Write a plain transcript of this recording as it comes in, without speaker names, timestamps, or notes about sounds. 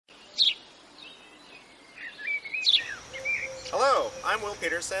Hello, I'm Will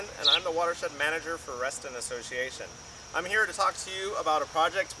Peterson and I'm the Watershed Manager for Reston Association. I'm here to talk to you about a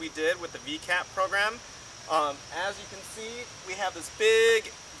project we did with the VCAP program. As you can see, we have this big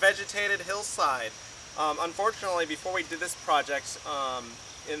vegetated hillside. Unfortunately, before we did this project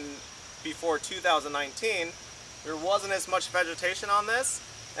before 2019, there wasn't as much vegetation on this,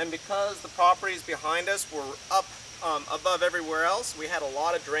 and because the properties behind us were up above everywhere else, we had a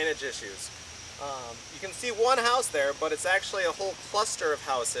lot of drainage issues. You can see one house there, but it's actually a whole cluster of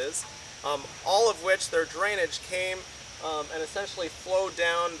houses, all of which their drainage came and essentially flowed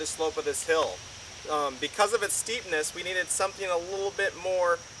down the slope of this hill. Because of its steepness, we needed something a little bit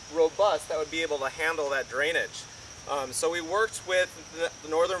more robust that would be able to handle that drainage. So we worked with the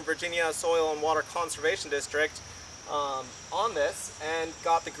Northern Virginia Soil and Water Conservation District on this and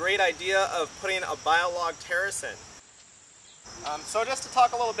got the great idea of putting a Biolog Terrace in. So just to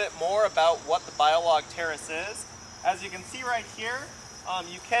talk a little bit more about what the Biolog Terrace is, as you can see right here,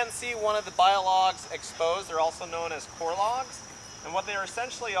 you can see one of the biologs exposed. They're also known as core logs, and what they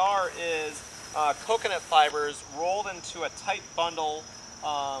essentially are is coconut fibers rolled into a tight bundle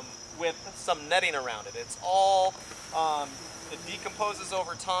with some netting around it. It's all, it decomposes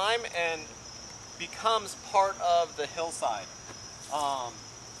over time and becomes part of the hillside.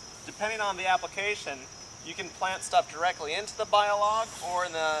 Depending on the application, you can plant stuff directly into the biolog or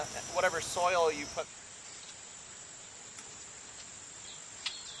in the whatever soil you put.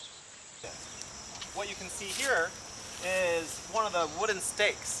 What you can see here is one of the wooden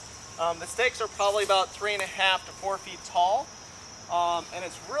stakes. The stakes are probably about 3.5 to 4 feet tall, and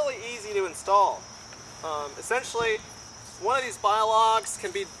it's really easy to install. Essentially, one of these biologs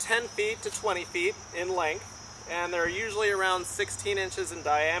can be 10 feet to 20 feet in length, and they're usually around 16 inches in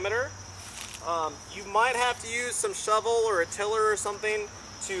diameter. You might have to use some shovel or a tiller or something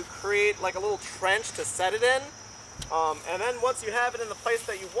to create like a little trench to set it in. And then once you have it in the place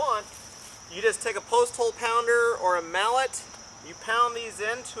that you want, you just take a post hole pounder or a mallet. You pound these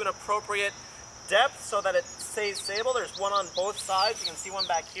in to an appropriate depth so that it stays stable. There's one on both sides. You can see one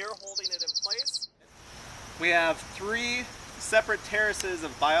back here holding it in place. We have 3 separate terraces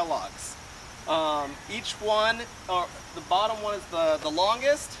of biologs. Each one, the bottom one is the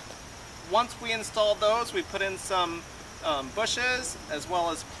longest. Once we installed those, we put in some bushes as well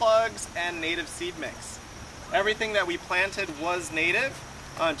as plugs and native seed mix. Everything that we planted was native,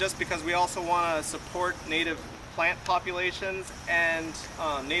 just because we also want to support native plant populations and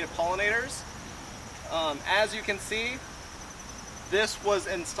native pollinators. As you can see, this was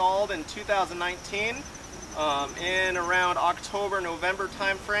installed in 2019 in around October, November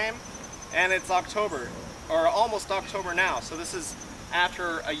time frame, and it's October, or almost October now, so this is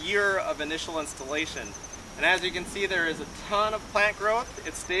after a year of initial installation. And as you can see, there is a ton of plant growth.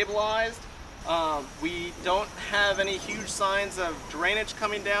 It's stabilized. We don't have any huge signs of drainage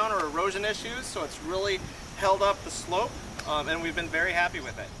coming down or erosion issues, so it's really held up the slope, and we've been very happy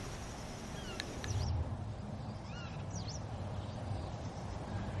with it.